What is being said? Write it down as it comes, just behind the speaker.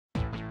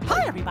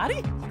Hi,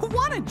 everybody.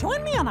 Want to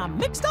join me on a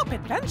mixed-up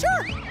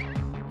adventure?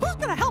 Who's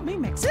gonna help me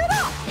mix it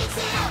up? Mix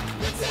it up,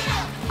 mix it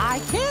up. I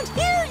can't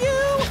hear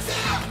you. Mix it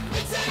up,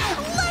 mix it up.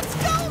 Let's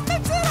go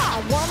mix it up. I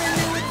want a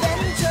new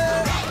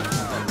adventure.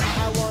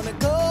 I want to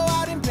go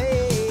out and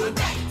play.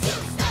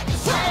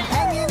 I'm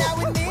hanging out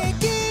with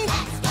Mickey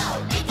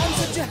on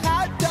such a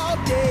hot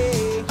dog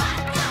day.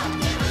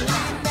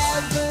 We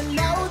never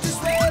know just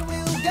where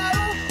we'll go,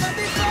 but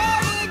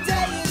before the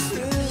day is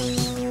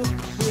through,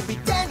 we'll be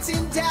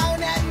dancing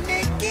down at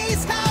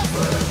Mickey's house.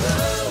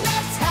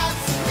 Let's have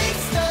some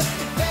mixed up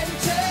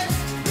adventures.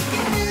 We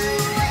can do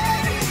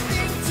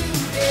everything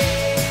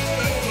today.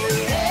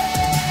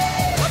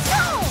 Let's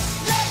go.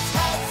 Let's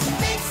have some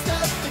mixed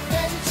up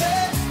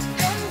adventures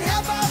and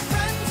help our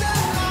friends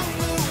along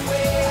the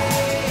way.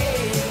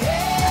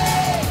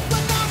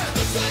 We're gonna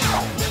mix it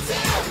up, mix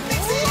it up,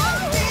 mix it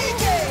up,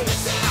 Mickey.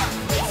 Mix it up,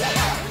 mix it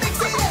up, mix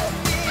it up,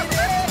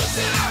 Minnie. Mix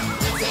it up,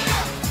 mix it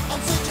up. On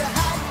such a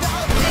hot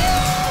dog day.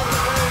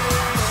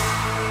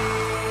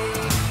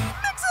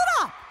 Mix it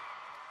up.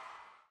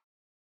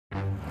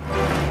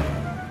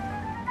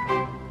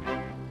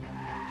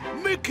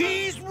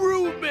 Mickey's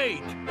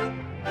roommate.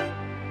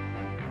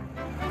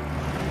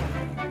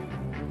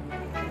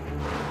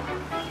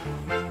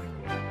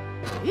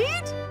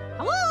 Pete?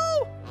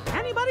 Hello?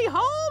 Anybody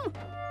home?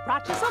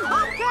 Brought you some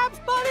hubcaps,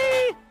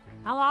 buddy.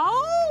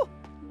 Hello?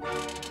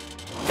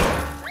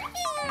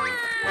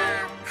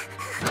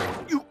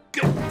 You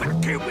get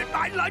back here with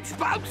my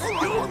lunchbox,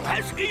 you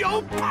pesky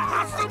old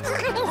possum!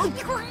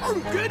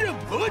 Get him,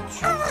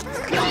 Butch!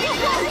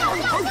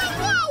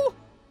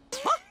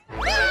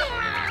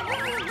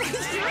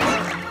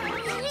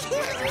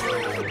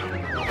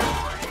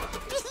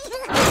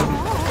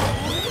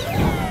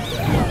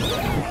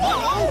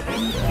 Whoa!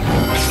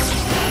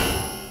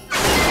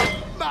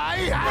 My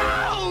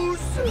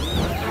house!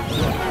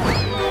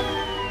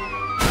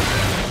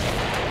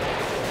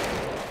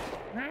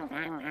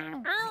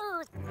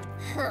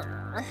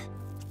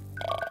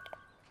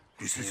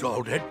 This is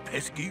all that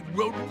pesky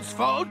rodent's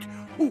fault?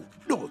 Oh,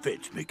 no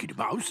offense, Mickey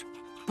Mouse.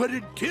 But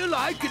until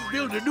I can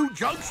build a new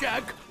junk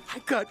shack, I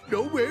got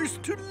nowheres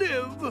to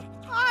live.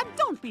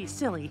 Don't be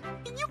silly.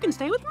 You can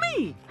stay with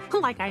me.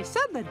 Like I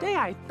said the day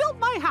I built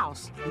my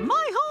house,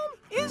 my home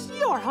is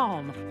your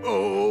home.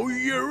 Oh,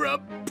 you're a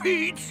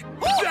peach!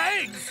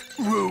 Thanks,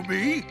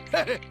 Roomy!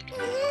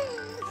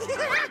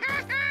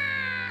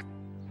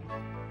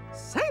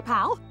 Say,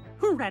 pal,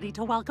 ready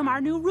to welcome our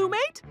new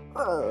roommate?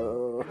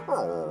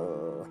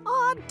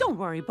 Don't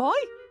worry, boy.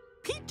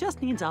 Pete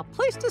just needs a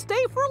place to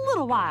stay for a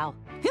little while.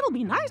 It'll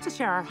be nice to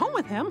share our home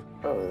with him.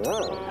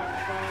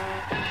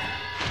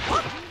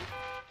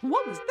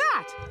 What was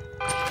that?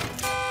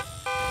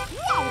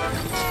 Whoa!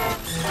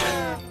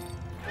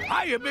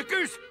 Hiya,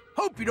 Mickers.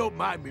 Hope you don't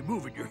mind me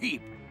moving your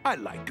heap. I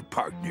like to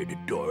park near the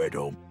door at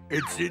home.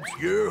 And since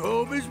your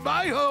home is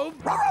my home,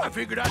 I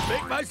figured I'd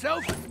make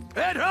myself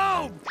at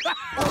home.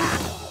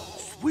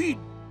 Sweet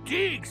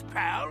digs,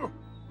 pal.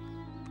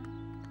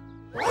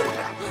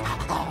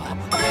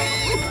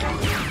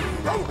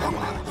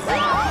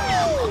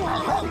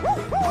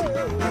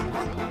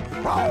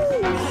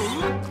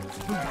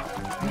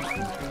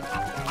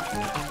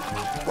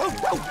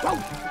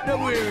 Now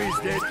where is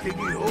that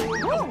thingy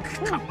hole?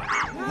 Come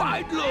on,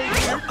 wide load.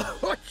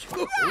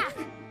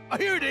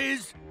 Here it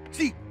is.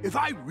 See, if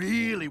I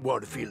really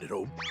want to feel at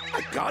home,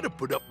 I gotta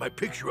put up my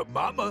picture of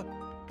Mama.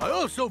 I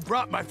also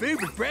brought my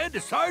favorite brand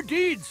of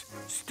sardines,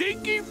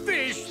 Stinky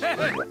Fish.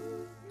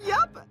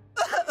 Yup.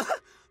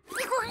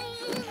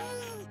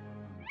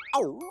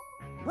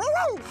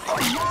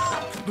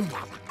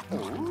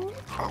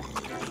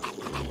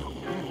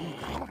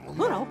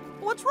 Pluto,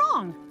 what's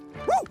wrong?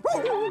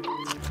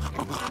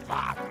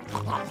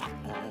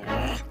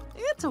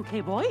 It's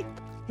okay, boy.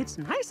 It's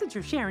nice that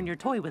you're sharing your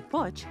toy with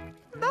Butch.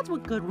 That's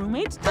what good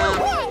roommates do.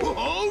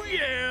 Oh,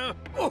 yeah.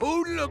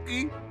 Oh,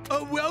 looky.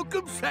 A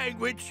welcome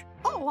sandwich.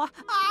 Oh,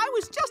 I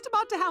was just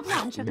about to have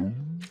lunch.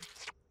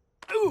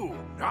 Ooh,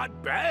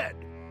 not bad.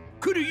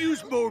 Could have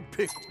used more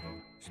pickle.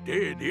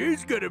 Staying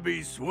here's gonna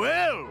be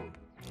swell.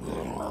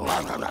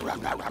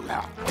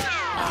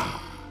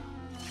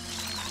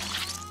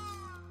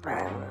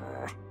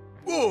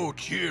 Oh,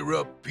 cheer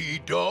up,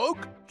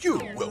 P-Dog.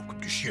 You're welcome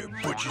to share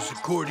Butch's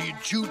accordion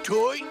chew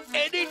toy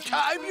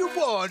anytime you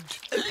want.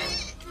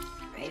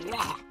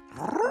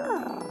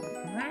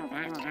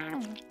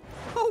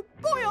 Oh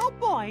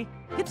boy,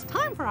 it's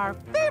time for our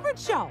favorite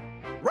show.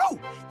 Row!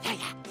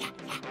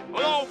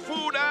 Hello,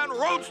 food and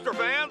roadster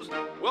fans.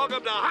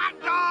 Welcome to Hot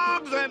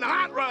Dogs and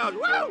Hot Rods.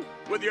 Woo!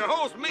 With your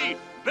host, me,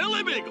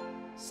 Billy Beagle.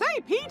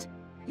 Say, Pete,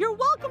 you're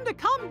welcome to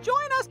come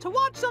join us to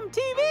watch some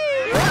TV.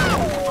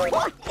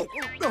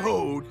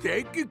 Oh,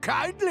 thank you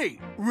kindly,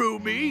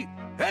 Roomy.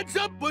 Heads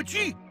up,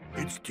 Butchie.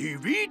 It's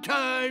TV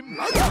time.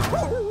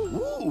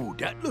 Ooh,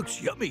 that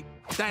looks yummy.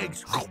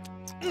 Thanks.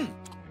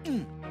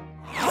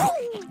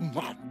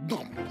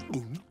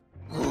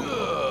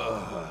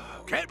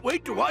 Can't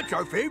wait to watch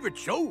our favorite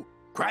show,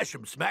 Crash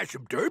 'em Smash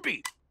 'em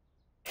Derby.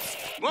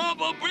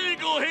 Mama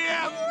Beagle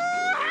here.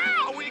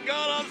 Wow, we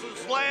got us a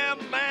slam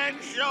man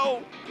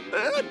show.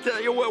 I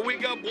tell you what, we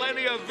got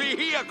plenty of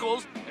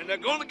vehicles, and they're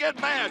gonna get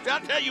mashed. I'll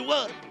tell you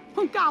what.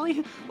 Oh,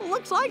 golly,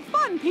 looks like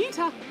fun, Pete.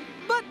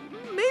 But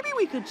maybe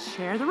we could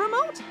share the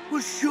remote?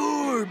 Well,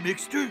 sure,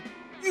 Mixter.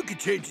 You can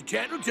change the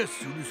channel just as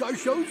soon as our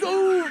show's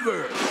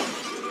over.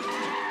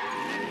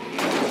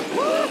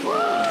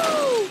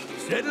 Woo-hoo!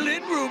 Settle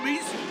in,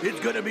 roomies. It's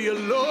gonna be a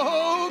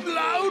long,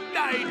 loud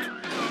night.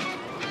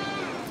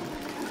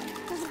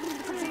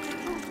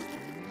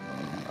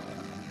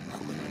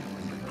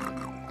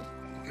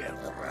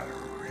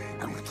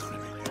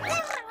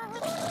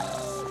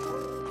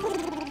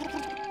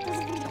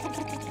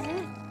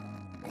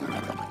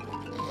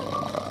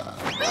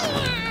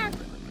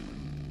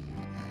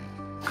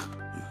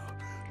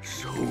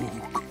 So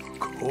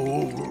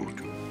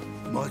cold.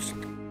 Must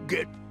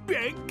get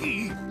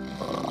Becky.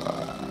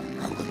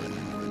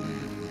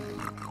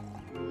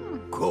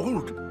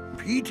 Cold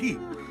Petey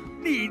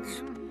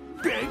needs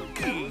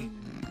Becky.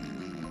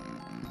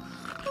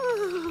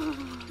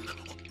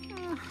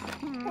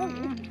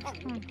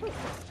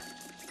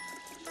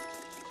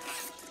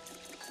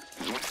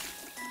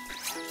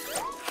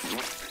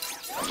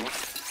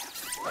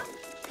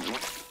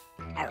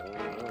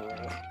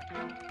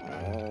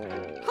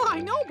 I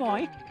know,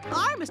 boy.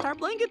 I missed our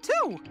blanket,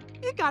 too.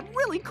 It got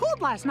really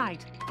cold last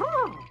night.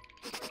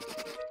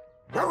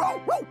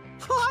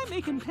 I'm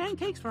making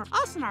pancakes for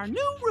us and our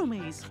new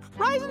roomies.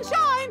 Rise and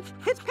shine!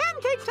 It's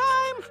pancake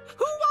time!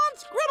 Who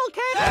wants griddle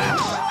cake?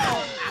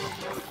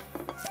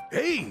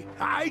 Hey,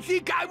 I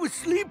think I was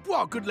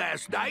sleepwalking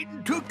last night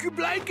and took your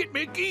blanket,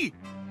 Mickey.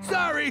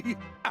 Sorry.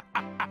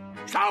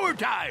 Shower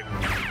time.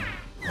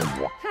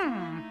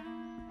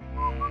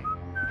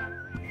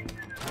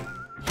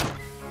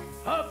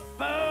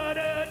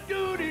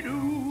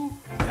 Up-a-da-doody-doo.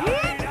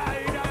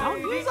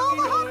 Don't use all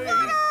the hot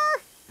water!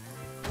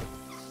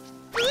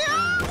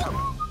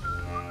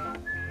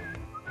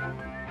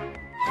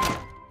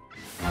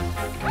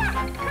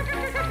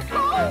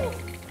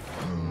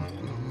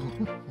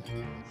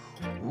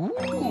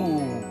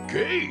 Ooh,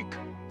 cake.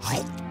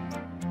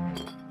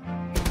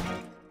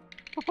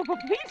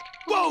 Pete,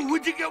 Whoa,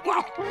 what'd you get?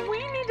 Whoa. we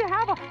need to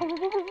have a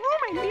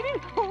roommate meeting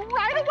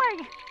right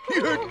away.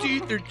 Your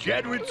teeth are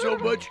chattering so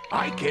much,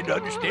 I can't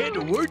understand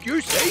a word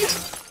you're saying.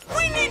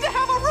 We need to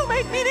have a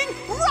roommate meeting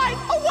right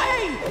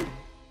away.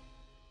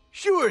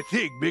 Sure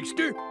thing,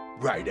 Mixter.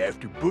 Right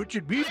after Butch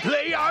and me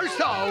play our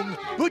song.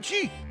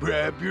 Butchie,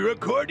 grab your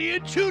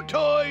accordion chew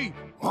toy.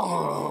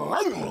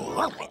 I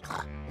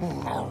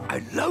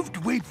love the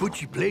way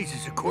Butchie plays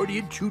his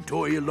accordion chew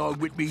toy along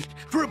with me.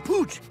 For a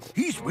pooch,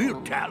 he's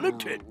real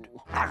talented.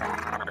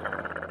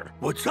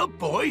 What's up,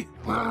 boy?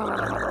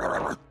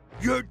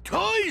 Your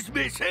toy's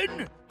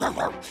missing.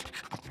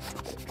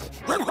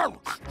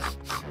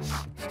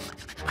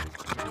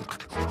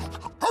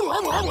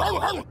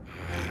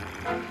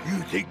 You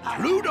think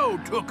Pluto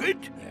took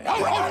it?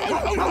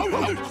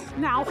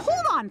 Now,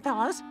 hold on,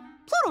 fellas.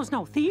 Pluto's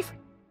no thief.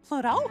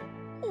 Pluto,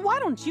 why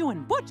don't you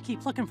and Butch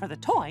keep looking for the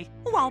toy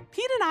while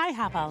Pete and I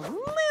have a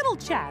little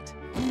chat?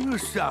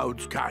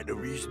 Sounds kind of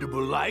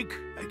reasonable-like,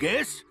 I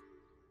guess.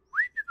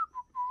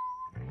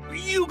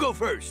 You go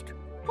first.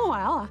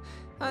 Well,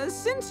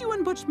 since you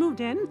and Butch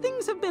moved in,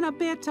 things have been a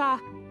bit,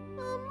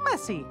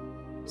 messy.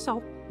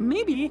 So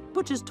maybe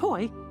Butch's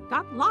toy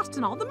got lost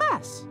in all the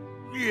mess.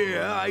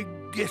 Yeah, I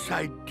guess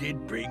I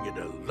did bring in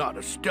a lot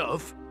of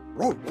stuff.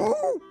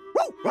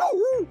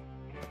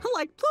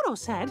 Like Pluto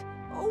said,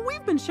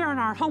 we've been sharing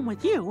our home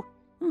with you,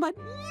 but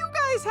you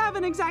guys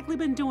haven't exactly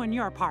been doing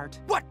your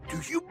part. What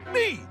do you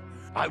mean?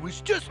 I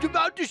was just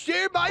about to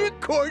share my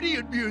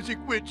accordion music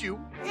with you.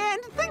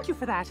 And thank you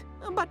for that.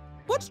 But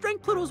Butch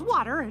drank Pluto's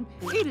water and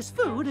ate his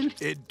food and...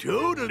 It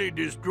totally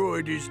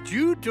destroyed his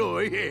chew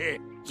toy.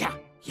 Yeah.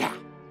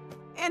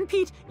 And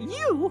Pete,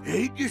 you...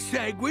 Ate your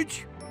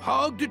sandwich,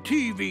 hogged the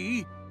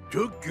TV,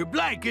 took your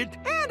blanket...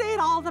 And ate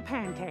all the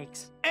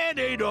pancakes. And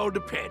ate all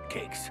the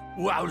pancakes.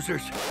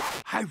 Wowzers,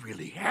 I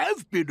really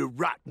have been a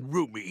rotten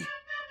roomie.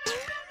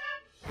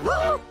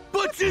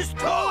 Butch's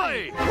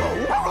toy!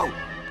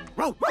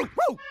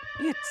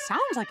 It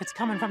sounds like it's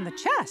coming from the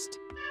chest.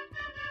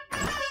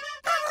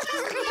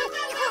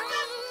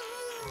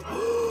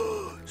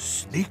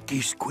 Sneaky,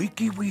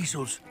 squeaky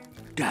weasels.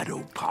 That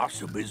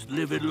opossum is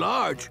living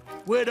large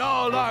with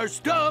all our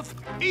stuff,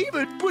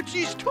 even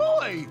Butchie's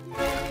toy.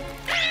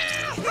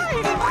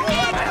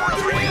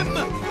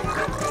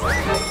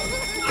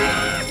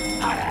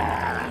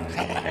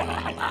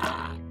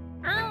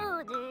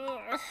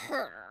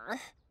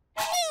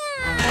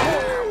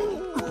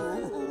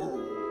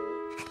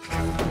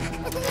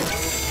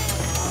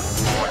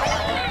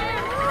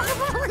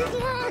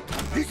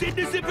 He's in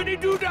the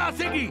zippity-doo-dah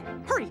thingy.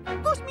 Hurry,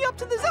 boost me up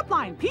to the zip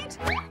line, Pete.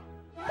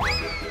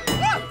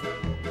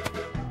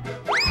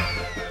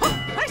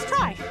 Nice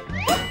try.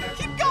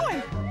 Keep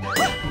going.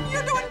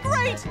 You're doing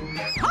great.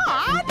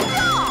 Hot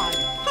dog.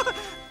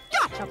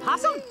 Gotcha,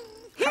 Possum.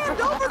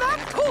 Hand over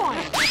that toy.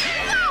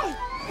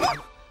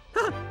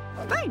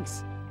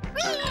 Thanks.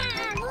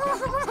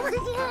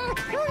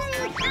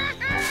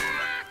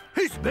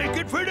 He's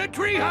making for the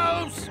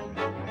treehouse!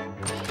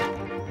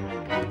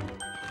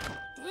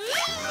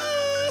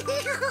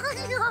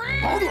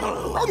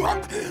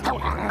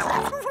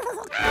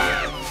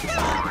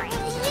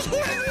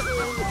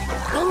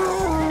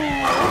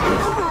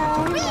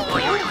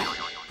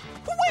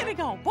 Way to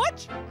go,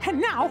 Butch!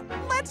 And now,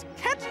 let's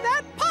catch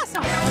that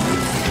possum!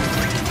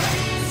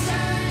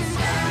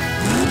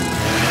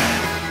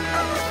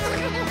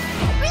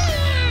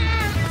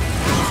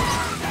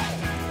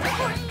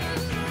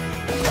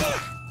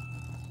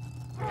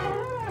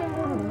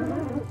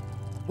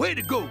 Way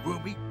to go,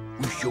 Ruby.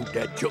 We showed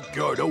that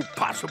junkyard old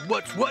possum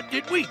what's what,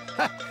 didn't we?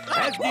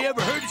 Hasn't he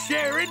ever heard of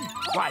sharing?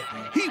 Why,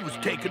 he was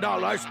taking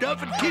all our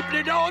stuff and keeping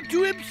it all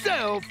to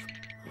himself.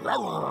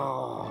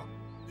 Oh,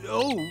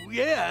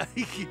 yeah.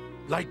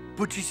 Like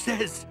Butchie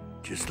says.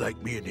 Just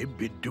like me and him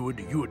been doing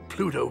to you and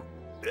Pluto.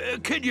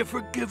 Can you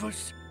forgive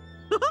us?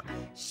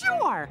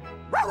 Sure.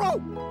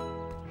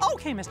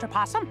 Okay, Mr.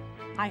 Possum.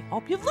 I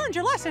hope you've learned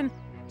your lesson.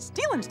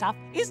 Stealing stuff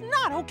is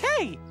not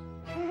okay.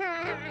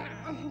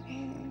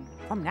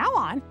 From now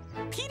on,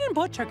 Pete and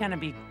Butch are gonna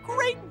be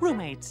great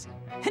roommates.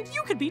 And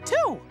you could be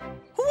too.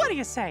 What do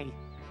you say?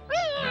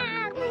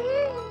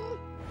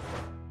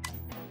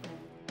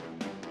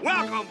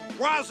 Welcome,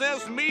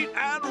 processed meat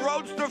and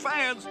roadster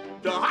fans,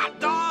 to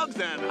Hot Dogs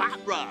and Hot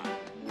Rods.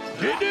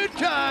 Dinner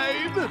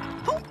time!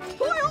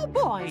 Oh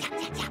boy!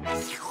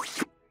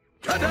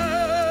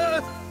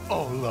 Ta-da!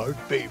 All our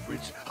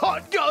favorites,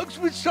 hot dogs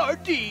with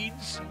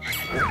sardines.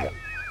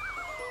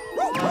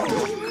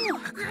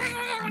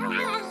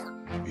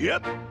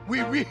 Yep,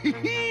 we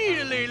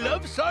really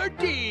love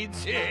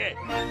sardines.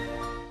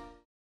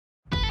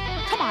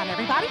 Come on,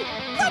 everybody,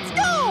 let's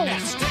go!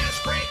 It's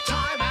dance break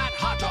time at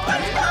Hot Dogs.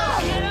 Let's go!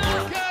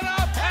 Get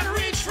up and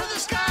reach for the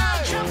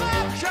sky. Jump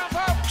up, jump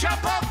up,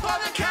 jump up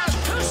on the couch.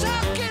 Who's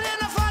up? Get in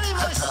a funny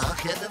place.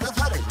 Get in the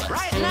funny place.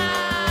 Right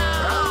now.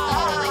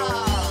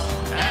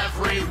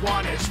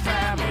 Everyone is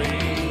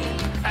family,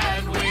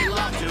 and we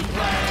love to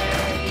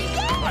play.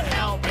 But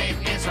helping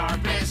is our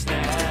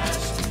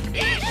business,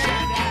 each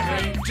and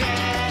every day.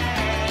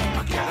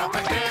 I get up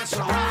and dance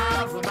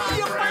around with my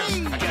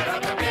friends. I get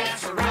up and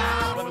dance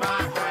around with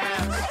my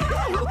friends.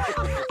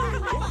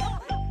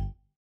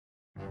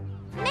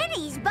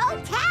 Minnie's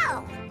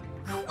Bow-Tow!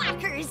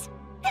 Quackers!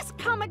 This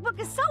comic book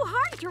is so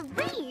hard to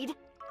read.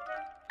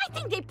 I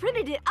think they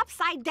printed it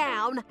upside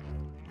down.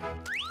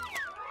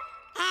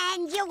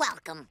 And you're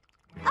welcome.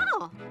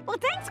 Oh, well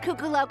thanks,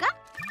 Cuckoo-Loca.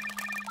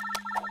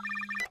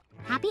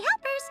 Happy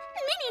helpers.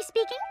 Minnie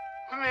speaking.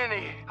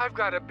 Minnie, I've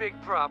got a big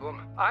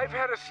problem. I've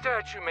had a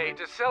statue made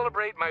to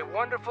celebrate my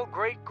wonderful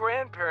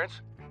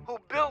great-grandparents who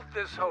built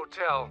this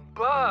hotel.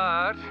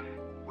 But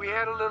we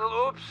had a little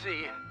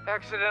oopsie.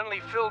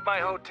 Accidentally filled my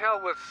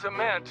hotel with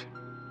cement.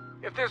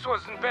 If this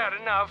wasn't bad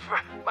enough,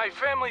 my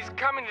family's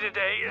coming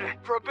today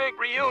for a big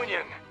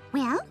reunion.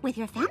 Well, with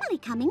your family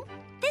coming,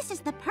 this is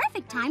the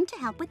perfect time to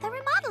help with the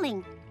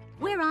remodeling.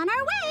 We're on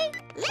our way.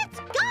 Let's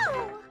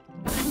go!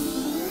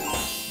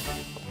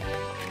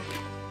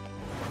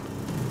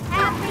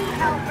 Happy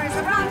helpers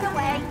are on the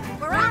way.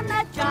 We're on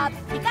the job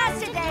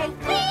because today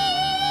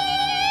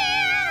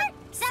we're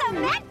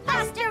Cement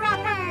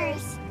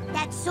Buster-Uppers!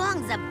 That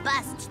song's a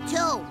bust,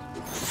 too.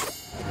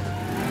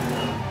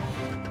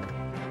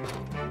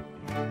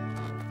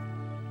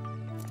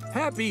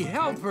 Happy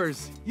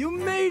helpers! You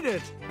made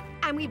it!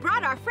 And we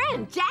brought our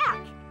friend, Jack.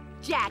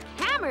 Jack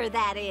Hammer,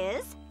 that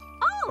is.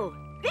 Oh,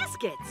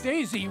 biscuits.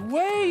 Daisy,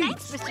 wait!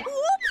 Thanks, Mr.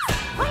 Whoops!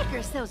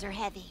 Quakers, those are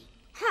heavy.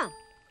 Huh.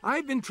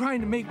 I've been trying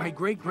to make my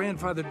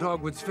great-grandfather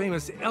Dogwood's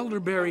famous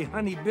elderberry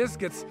honey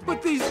biscuits,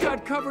 but these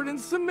got covered in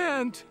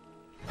cement.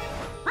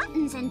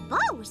 Buttons and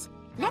bows.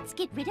 Let's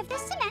get rid of the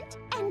cement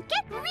and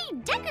get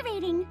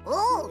redecorating.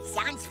 Ooh,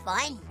 sounds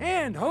fun.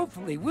 And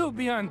hopefully we'll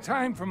be on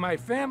time for my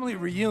family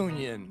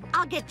reunion.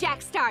 I'll get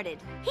Jack started.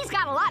 He's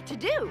got a lot to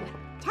do.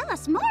 Tell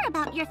us more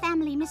about your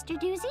family, Mr.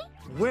 Doozy.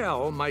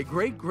 Well, my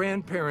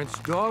great-grandparents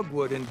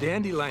Dogwood and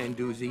Dandelion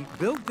Doozy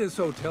built this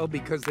hotel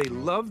because they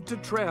loved to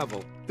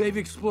travel. They've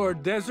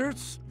explored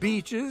deserts,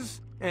 beaches,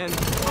 and...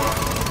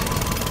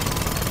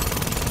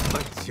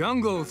 but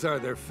jungles are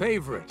their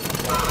favorite.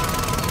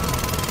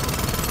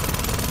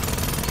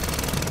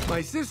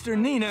 My sister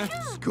Nina,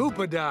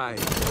 scuba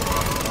dived.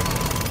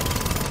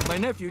 My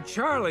nephew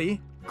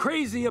Charlie,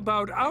 crazy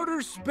about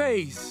outer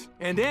space.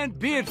 And Aunt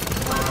Beatrice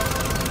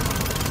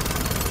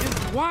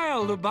is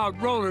wild about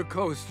roller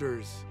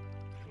coasters.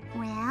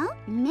 Well,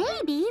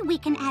 maybe we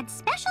can add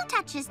special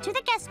touches to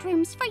the guest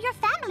rooms for your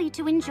family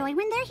to enjoy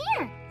when they're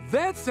here.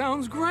 That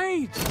sounds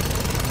great.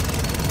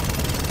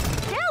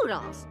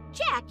 Doodles!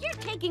 Jack, you're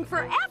taking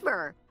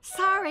forever.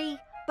 Sorry,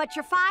 but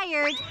you're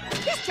fired.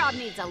 This job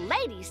needs a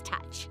lady's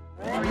touch.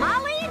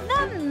 Molly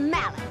the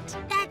Mallet.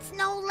 That's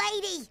no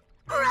lady.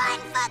 Run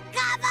for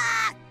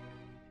cover!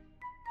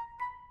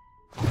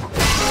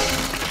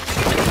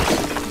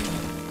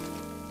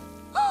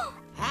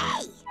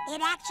 Hey,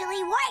 it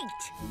actually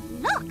worked.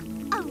 Look,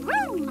 a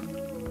room.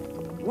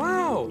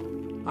 Wow,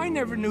 I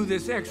never knew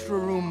this extra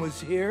room was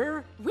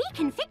here. We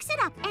can fix it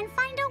up and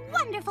find a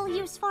wonderful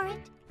use for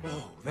it.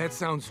 Oh, that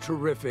sounds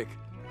terrific.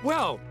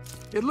 Well,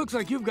 it looks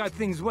like you've got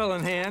things well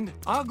in hand.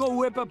 I'll go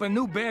whip up a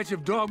new batch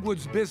of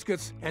Dogwood's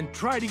biscuits and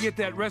try to get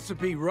that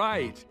recipe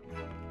right.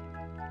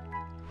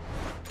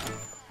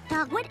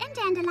 Dogwood and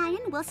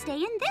Dandelion will stay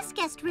in this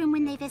guest room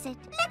when they visit.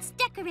 Let's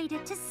decorate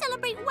it to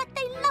celebrate what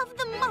they love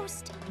the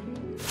most.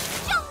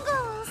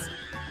 Jungles!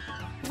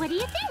 What do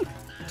you think?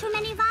 Too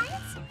many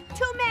vines?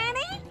 Too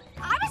many?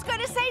 I was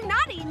going to say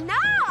not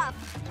enough.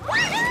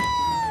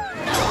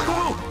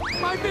 Oh,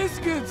 my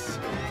biscuits!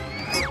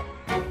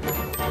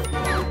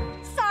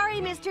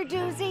 Sorry, Mr.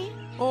 Doozy.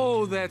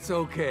 Oh, that's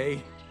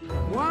okay.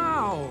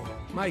 Wow,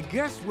 my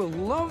guests will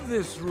love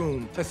this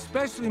room,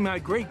 especially my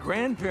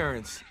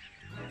great-grandparents.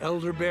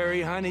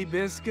 Elderberry honey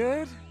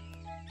biscuit?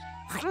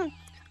 I'm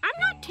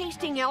not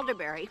tasting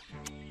elderberry,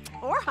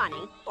 or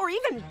honey, or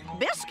even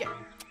biscuit.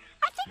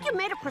 I think you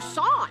made a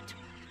croissant.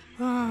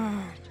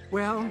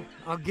 Well,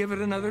 I'll give it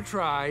another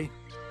try.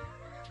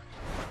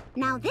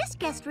 Now this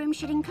guest room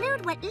should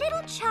include what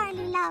little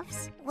Charlie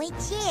loves. Which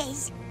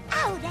is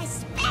outer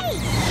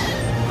space!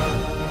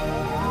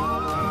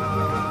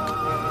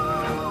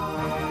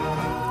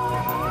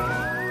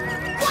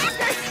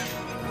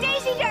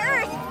 Daisy to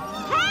Earth!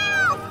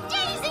 Help!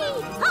 Daisy!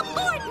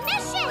 Abort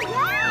mission!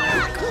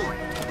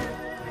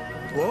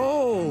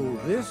 Whoa,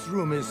 this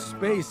room is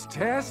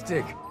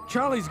space-tastic.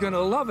 Charlie's gonna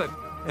love it,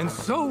 and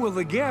so will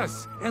the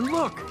guests. And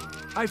look,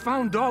 I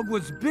found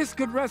Dogwood's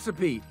biscuit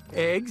recipe.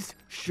 Eggs,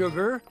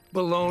 sugar,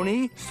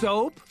 bologna,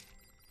 soap.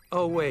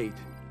 Oh, wait,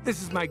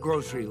 this is my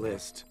grocery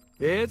list.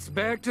 It's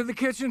back to the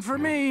kitchen for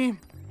me.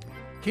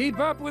 Keep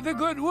up with the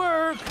good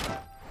work.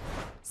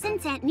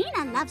 Since Aunt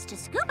Nina loves to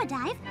scuba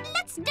dive,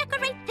 let's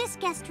decorate this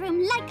guest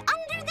room like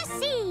under the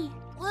sea.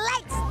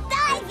 Let's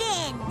dive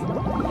in!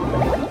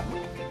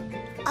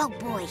 Oh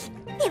boy,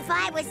 if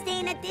I was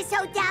staying at this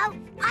hotel,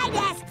 I'd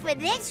ask for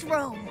this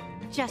room.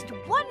 Just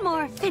one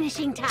more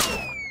finishing touch.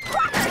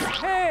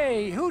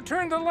 Hey, who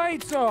turned the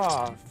lights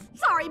off?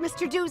 Sorry,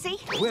 Mr. Doozy.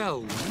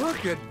 Well,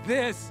 look at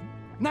this.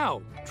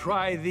 Now,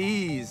 try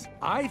these.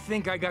 I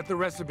think I got the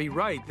recipe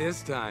right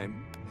this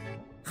time.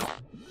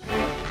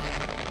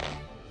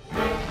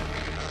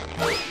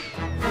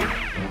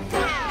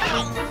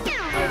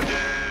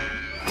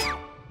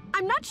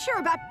 I'm not sure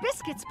about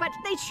biscuits, but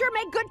they sure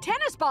make good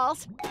tennis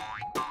balls.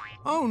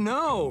 Oh,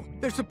 no.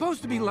 They're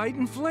supposed to be light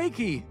and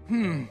flaky.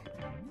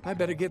 I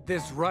better get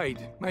this right.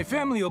 My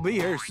family will be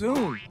here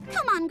soon.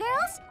 Come on,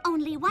 girls.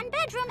 Only one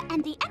bedroom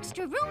and the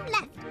extra room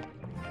left.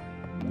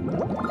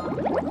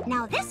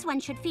 Now this one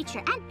should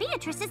feature Aunt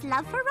Beatrice's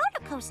love for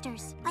roller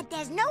coasters. But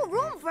there's no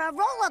room for a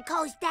roller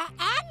coaster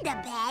and a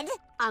bed.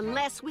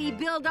 Unless we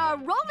build a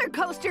roller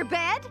coaster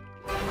bed.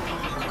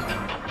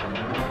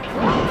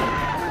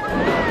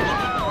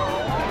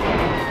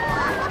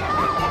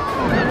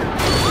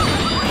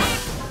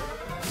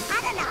 I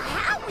don't know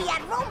how we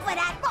had room for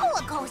that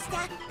roller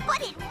coaster,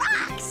 but it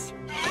rocks.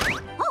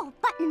 Oh,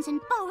 buttons and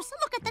bows.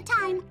 Look at the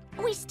time.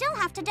 We still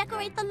have to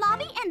decorate the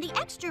lobby and the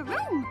extra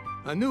room.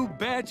 A new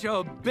batch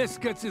of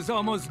biscuits is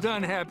almost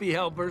done, Happy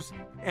Helpers.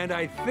 And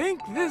I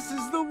think this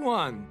is the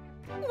one.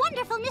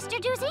 Wonderful, Mr.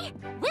 Doozy.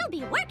 We'll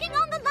be working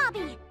on the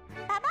lobby.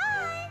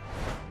 Bye-bye.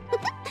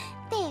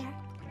 There.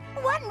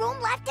 One room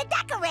left to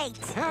decorate.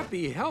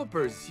 Happy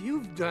Helpers,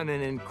 you've done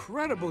an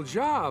incredible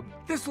job.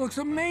 This looks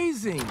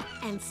amazing.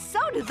 And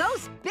so do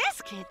those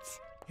biscuits.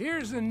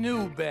 Here's a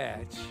new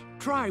batch.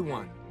 Try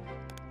one.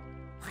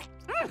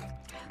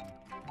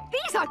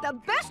 These are the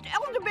best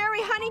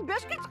elderberry honey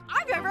biscuits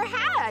I've ever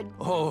had.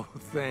 Oh,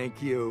 thank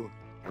you.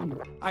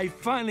 I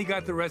finally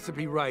got the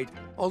recipe right,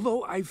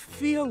 although I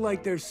feel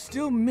like they're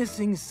still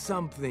missing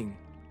something.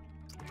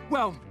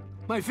 Well,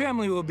 my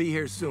family will be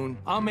here soon.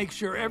 I'll make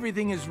sure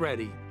everything is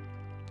ready.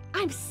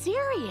 I'm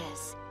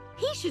serious.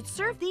 He should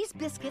serve these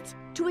biscuits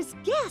to his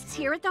guests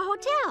here at the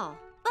hotel.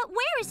 But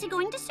where is he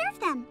going to serve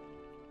them?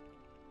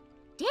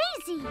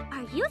 Daisy,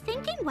 are you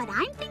thinking what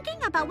I'm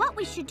thinking about what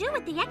we should do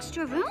with the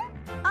extra room?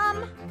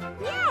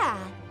 Yeah.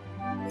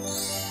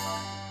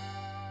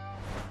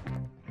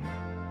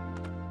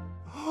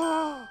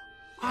 Oh,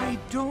 I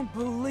don't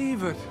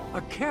believe it.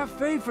 A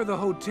cafe for the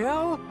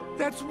hotel?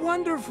 That's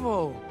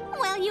wonderful.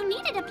 Well, you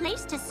needed a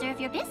place to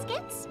serve your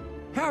biscuits.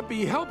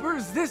 Happy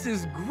Helpers, this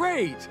is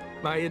great.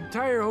 My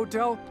entire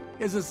hotel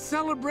is a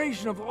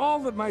celebration of all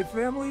that my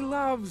family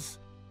loves.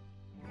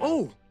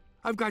 Oh,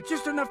 I've got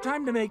just enough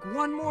time to make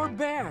one more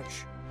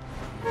batch.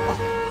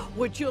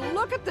 Would you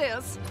look at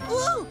this?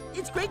 Ooh,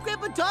 it's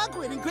Great-Grandpa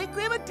Dogwood and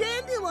Great-Grandma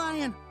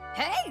Dandelion.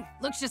 Hey,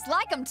 looks just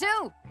like them,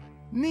 too.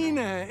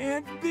 Nina,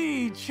 Aunt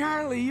Bee,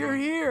 Charlie, you're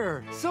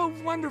here. So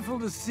wonderful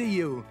to see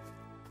you.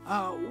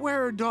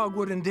 Where are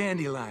Dogwood and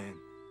Dandelion?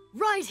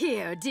 Right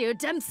here, dear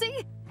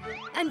Dempsey.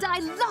 And I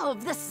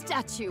love the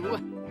statue.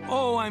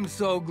 Oh, I'm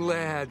so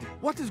glad.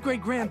 What does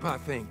Great-Grandpa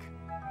think?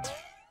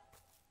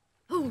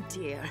 Oh,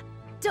 dear.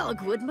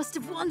 Dogwood must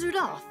have wandered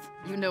off.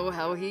 You know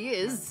how he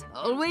is,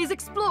 always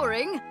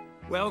exploring.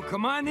 Well,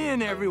 come on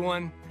in,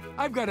 everyone.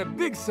 I've got a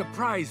big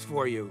surprise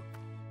for you.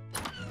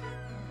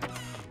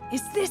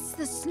 Is this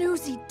the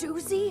snoozy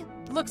doozy?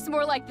 Looks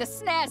more like the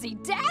snazzy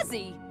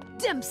dazzy.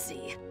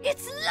 Dempsey,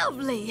 it's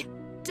lovely!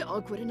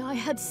 Dogwood and I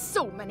had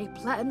so many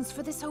plans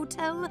for this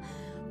hotel,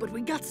 but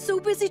we got so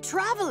busy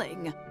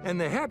traveling.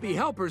 And the happy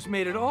helpers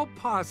made it all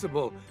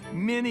possible.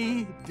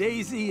 Minnie,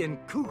 Daisy, and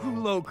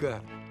cuckoo-loca.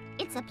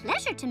 It's a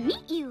pleasure to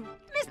meet you.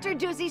 Mr.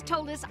 Doozy's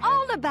told us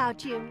all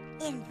about you.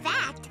 In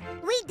fact,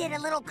 we did a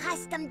little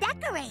custom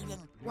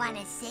decorating.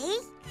 Wanna see?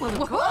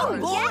 Well, of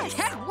course. Yes.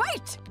 Can't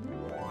wait.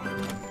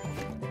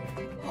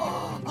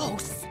 Oh,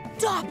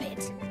 stop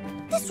it!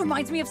 This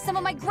reminds me of some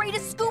of my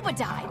greatest scuba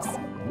dives.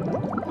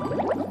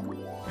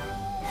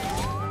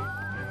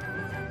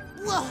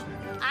 Whoa!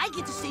 I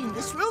get to stay in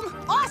this room?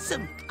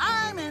 Awesome!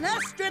 I'm an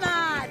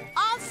astronaut!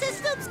 All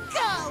systems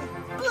go!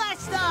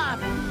 Blast off!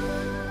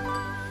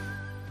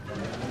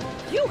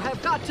 You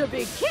have got to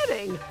be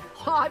kidding!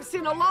 I've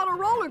seen a lot of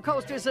roller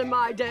coasters in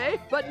my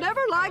day, but never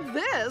like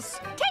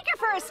this. Take her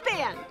for a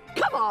spin.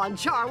 Come on,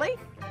 Charlie.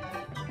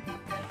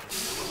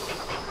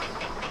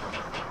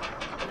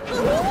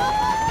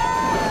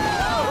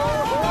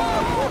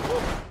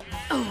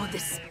 Oh,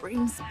 this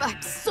brings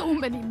back so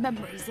many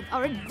memories of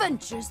our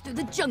adventures through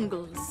the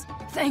jungles.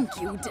 Thank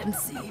you,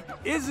 Dempsey.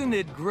 Isn't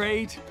it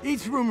great?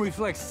 Each room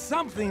reflects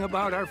something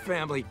about our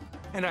family.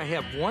 And I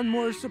have one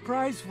more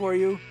surprise for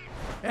you.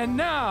 And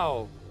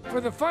now,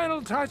 for the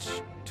final touch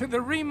to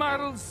the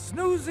remodeled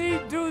Snoozy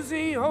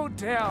Doozy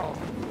Hotel.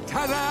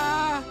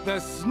 Ta-da! The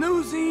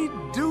Snoozy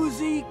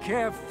Doozy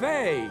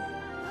Cafe.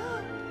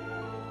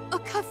 A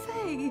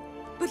cafe?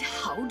 But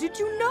how did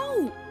you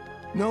know?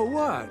 Know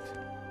what?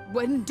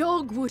 When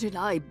Dogwood and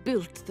I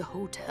built the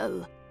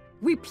hotel,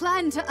 we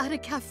planned to add a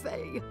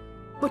cafe,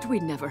 but we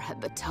never had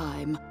the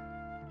time.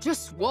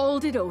 Just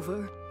walled it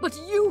over, but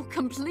you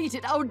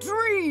completed our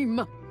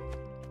dream!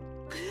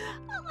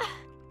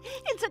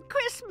 It's a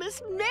Christmas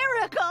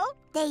miracle.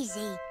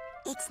 Daisy,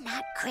 it's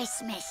not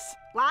Christmas.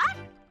 What?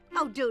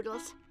 Oh,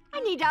 Doodles. I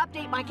need to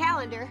update my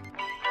calendar.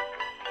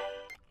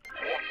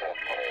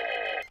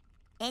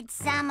 It's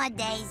summer,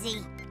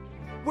 Daisy.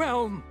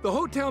 Well, the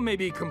hotel may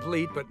be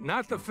complete, but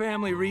not the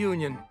family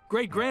reunion.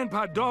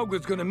 Great-Grandpa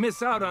Dogwood's gonna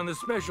miss out on the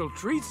special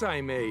treats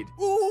I made.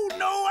 Ooh,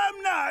 no,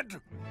 I'm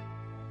not.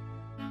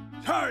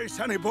 Sorry,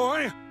 sonny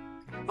boy.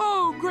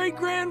 Oh,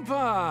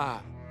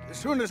 Great-Grandpa! As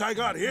soon as I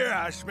got here,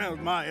 I smelled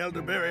my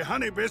elderberry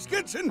honey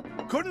biscuits and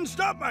couldn't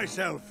stop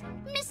myself.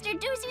 Mr.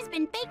 Doozy's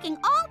been baking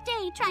all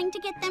day trying to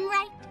get them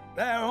right.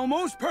 They're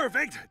almost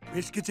perfect.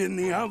 Biscuits in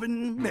the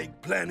oven, make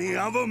plenty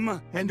of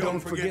them. And don't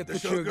forget the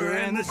sugar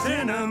and the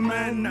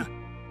cinnamon.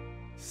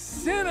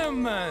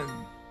 Cinnamon!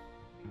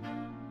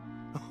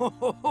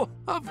 Oh,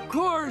 of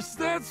course,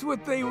 that's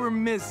what they were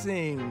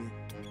missing.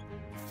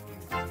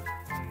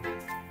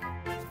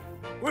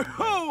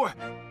 Whoa!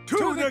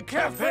 To the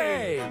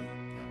cafe!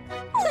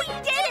 We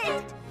did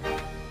it!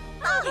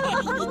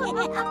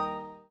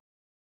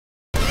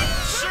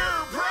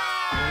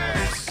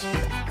 Surprise!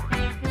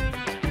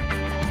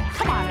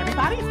 Come on,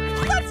 everybody.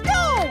 Let's go!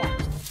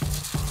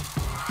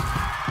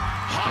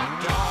 Hot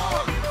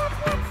dog!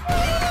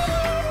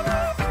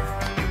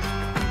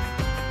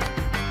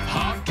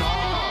 Hot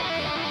dog!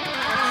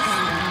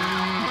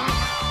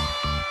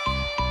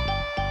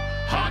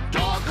 Hot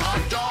dog,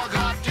 hot dog,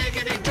 hot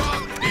diggity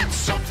dog. It's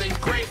something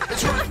great,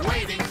 it's worth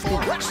waiting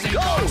for. Stay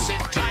calm, sit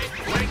tight,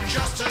 wait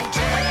just a day.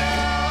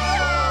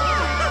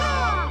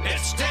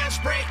 It's dance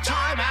break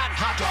time at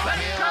Hot Dog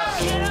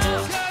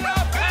Hill. Get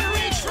up and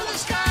reach for the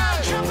sky.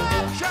 Jump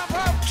up, jump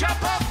up,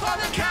 jump up for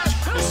the cash.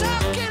 Who's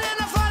up, get in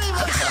a funny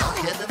mood?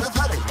 Get in a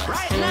funny mood.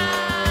 Right now.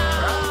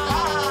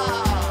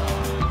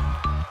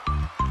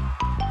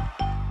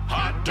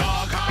 Hot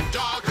dog,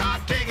 hot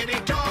diggity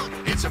dog.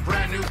 It's a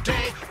brand new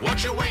day.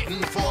 What you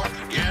waiting for?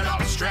 Get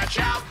up, stretch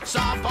out,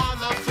 stop on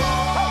the floor.